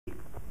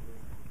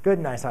Good,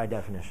 nice high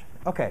definition.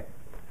 OK,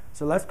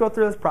 so let's go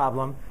through this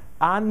problem.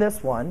 On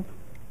this one,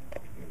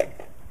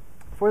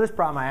 for this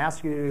problem, I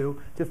ask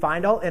you to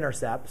find all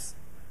intercepts,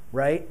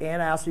 right?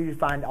 And I ask you to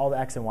find all the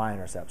x and y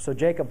intercepts. So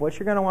Jacob, what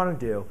you're going to want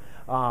to do,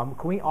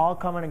 can we all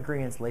come in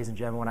agreement, ladies and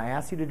gentlemen, when I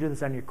ask you to do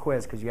this on your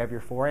quiz, because you have your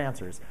 4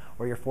 answers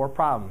or your 4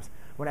 problems,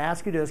 when I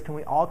ask you to do this, can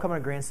we all come in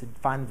agreement to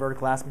find the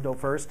vertical asymptote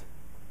first?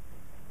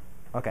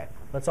 OK,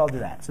 let's all do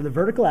that. So the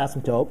vertical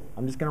asymptote,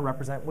 I'm just going to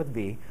represent with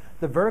V.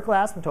 The vertical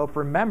asymptote,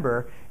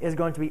 remember, is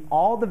going to be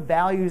all the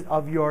values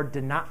of your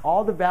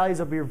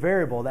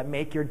variable that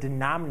make your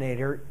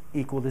denominator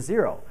equal to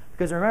 0.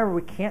 Because remember,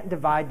 we can't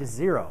divide to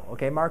 0.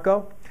 OK,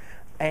 Marco?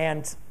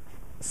 And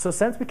so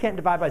since we can't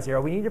divide by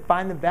 0, we need to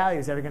find the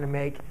values that are going to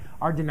make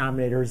our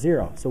denominator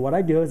 0. So what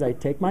I do is I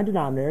take my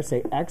denominator,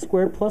 say x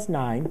squared plus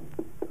 9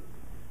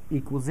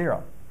 equals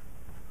 0.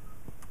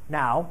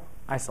 Now,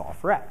 I solve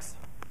for x.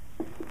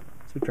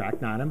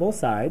 Subtract 9 on both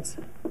sides.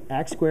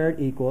 X squared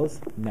equals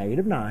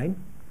negative 9.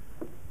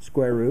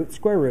 Square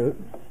root,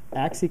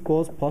 x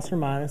equals plus or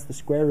minus the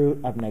square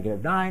root of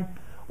negative 9.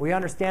 We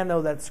understand,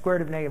 though, that the square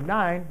root of negative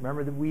 9,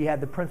 remember that we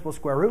had the principal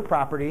square root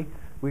property.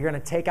 We're going to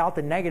take out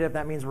the negative.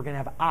 That means we're going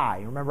to have I.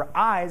 Remember,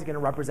 I is going to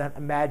represent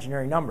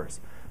imaginary numbers.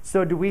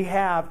 So do we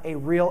have a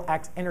real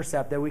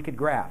x-intercept that we could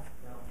graph?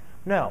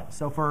 No.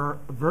 So for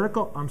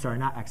vertical, I'm sorry,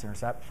 not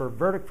x-intercept. For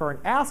an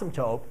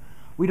asymptote,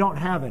 we don't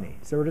have any.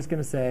 So we're just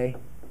going to say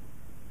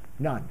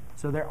none.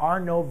 So there are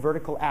no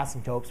vertical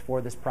asymptotes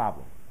for this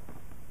problem.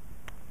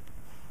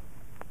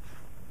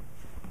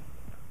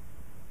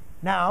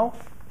 Now,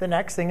 the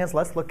next thing is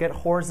let's look at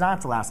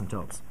horizontal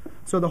asymptotes.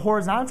 So the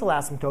horizontal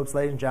asymptotes,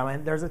 ladies and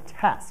gentlemen, there's a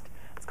test.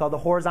 It's called the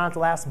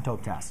horizontal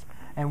asymptote test.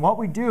 And what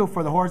we do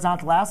for the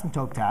horizontal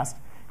asymptote test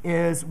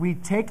is we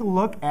take a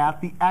look at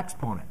the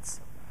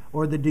exponents,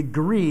 or the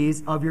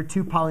degrees of your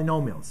 2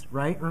 polynomials,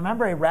 right?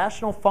 Remember, a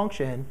rational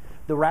function,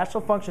 the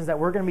rational functions that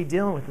we're going to be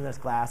dealing with in this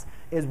class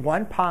is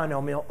one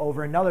polynomial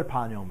over another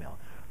polynomial.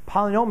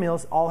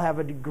 Polynomials all have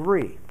a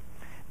degree.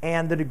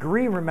 And the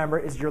degree, remember,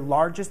 is your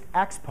largest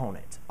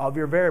exponent of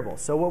your variable.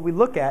 So what we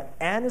look at,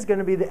 n is going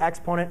to be the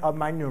exponent of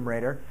my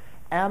numerator.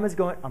 N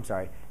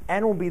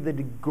will be the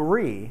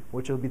degree,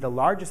 which will be the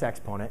largest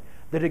exponent,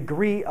 the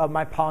degree of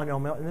my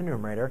polynomial in the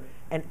numerator.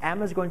 And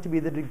m is going to be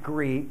the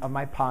degree of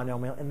my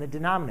polynomial in the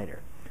denominator.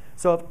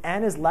 So if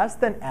n is less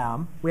than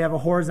m, we have a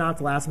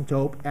horizontal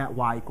asymptote at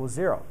y equals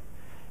 0.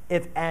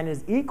 If n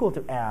is equal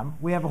to m,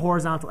 we have a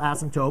horizontal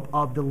asymptote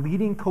of the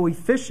leading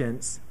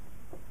coefficients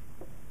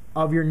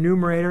of your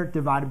numerator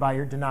divided by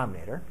your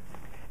denominator.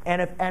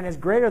 And if n is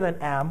greater than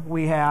m,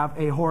 we have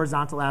a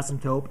horizontal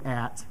asymptote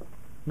at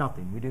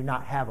nothing. We do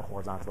not have a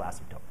horizontal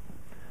asymptote.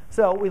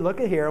 So we look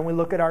at here and we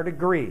look at our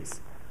degrees.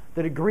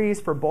 The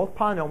degrees for both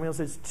polynomials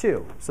is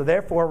 2. So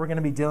therefore, we're going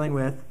to be dealing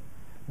with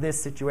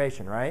this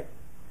situation, right?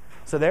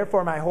 So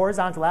therefore, my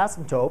horizontal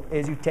asymptote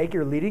is you take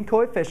your leading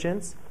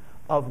coefficients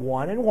of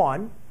 1 and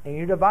 1, and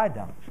you divide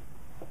them.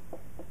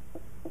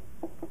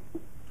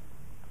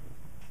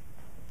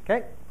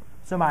 OK?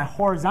 So my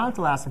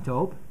horizontal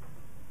asymptote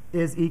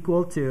is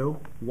equal to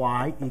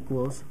y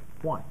equals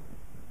 1.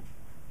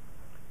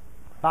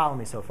 Follow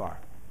me so far?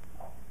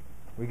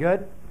 We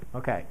good?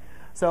 OK.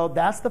 So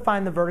that's to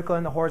find the vertical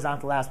and the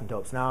horizontal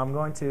asymptotes. Now I'm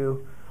going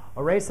to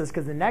erase this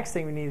because the next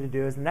thing we need to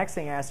do is the next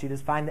thing I asked you to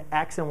find the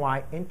x and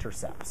y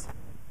intercepts.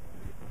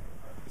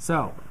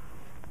 So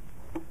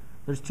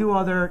there's 2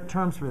 other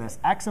terms for this,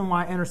 x and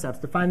y intercepts.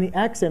 To find the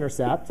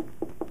x-intercept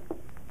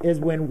is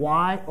when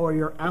y, or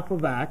your f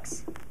of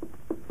x,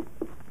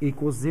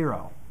 equals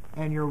 0.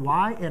 And your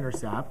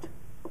y-intercept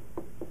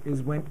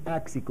is when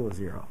x equals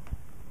 0.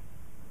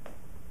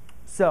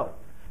 So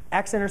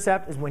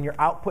x-intercept is when your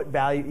output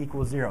value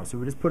equals 0. So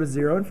we just put a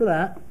 0 in for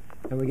that,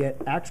 and we get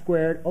x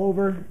squared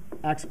over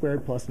x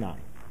squared plus 9.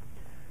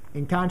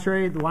 In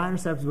contrary, the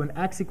y-intercept is when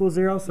x equals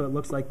 0, so it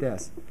looks like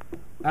this.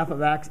 F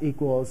of x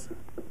equals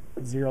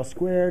 0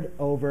 squared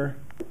over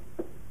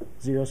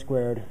 0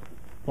 squared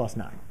plus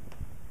 9.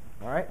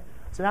 All right?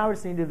 So now we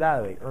just need to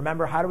evaluate.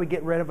 Remember, how do we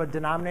get rid of a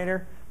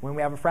denominator? When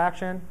we have a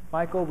fraction,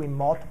 Michael, we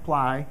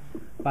multiply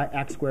by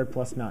x squared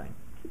plus 9.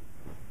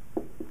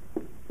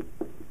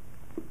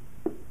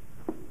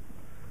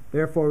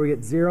 Therefore, we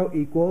get 0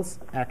 equals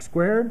x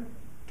squared.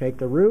 Take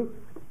the root.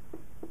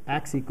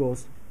 X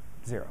equals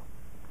 0.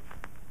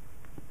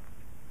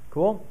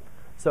 Cool?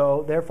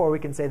 So therefore, we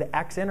can say the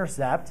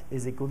x-intercept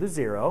is equal to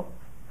 0.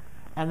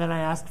 And then I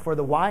asked for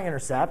the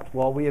y-intercept.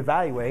 Well, we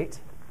evaluate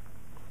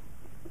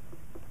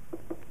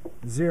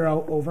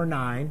 0 over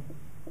 9,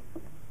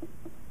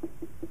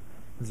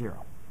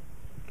 0.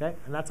 Okay?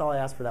 And that's all I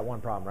asked for that one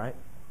problem, right?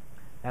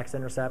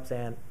 X-intercepts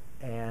and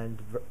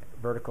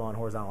vertical and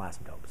horizontal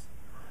asymptotes.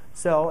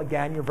 So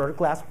again, your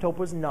vertical asymptote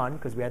was none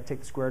because we had to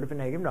take the square root of a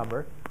negative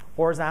number.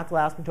 Horizontal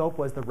asymptote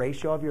was the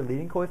ratio of your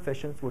leading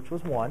coefficients, which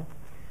was 1.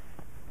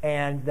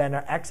 And then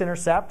our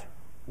x-intercept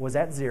was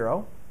at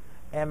 0.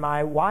 And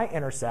my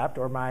y-intercept,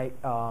 or my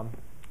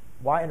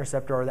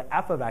y-intercept, or the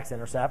f of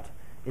x-intercept,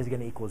 is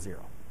going to equal 0.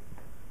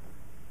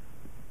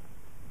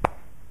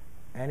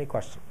 Any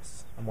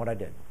questions on what I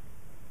did?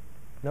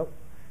 Nope.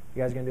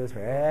 You guys are going to do this for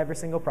every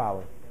single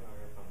problem.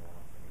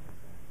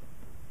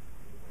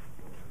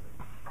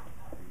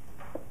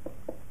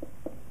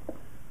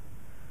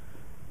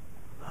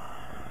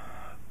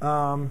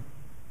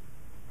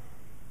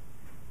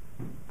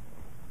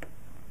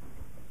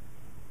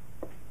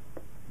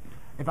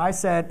 If I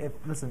said,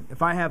 listen,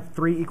 if I have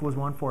 3 equals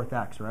 1/4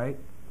 x, right?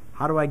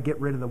 How do I get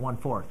rid of the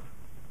 1/4?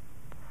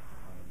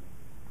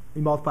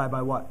 You multiply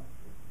by what?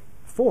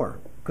 4.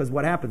 Because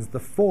what happens? The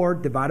 4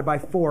 divided by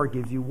 4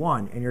 gives you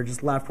 1. And you're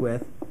just left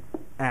with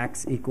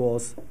x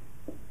equals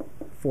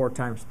 4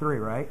 times 3,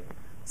 right?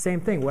 Same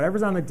thing.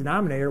 Whatever's on the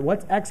denominator,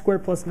 what's x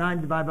squared plus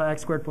 9 divided by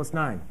x squared plus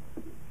 9?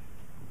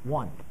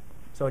 1.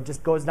 So it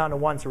just goes down to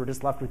 1, so we're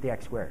just left with the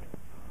x squared.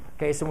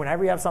 Okay, so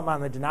whenever you have something on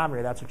the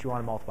denominator, that's what you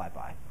want to multiply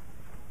by.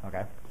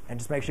 Okay? And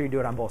just make sure you do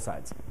it on both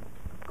sides.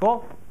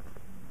 Cool?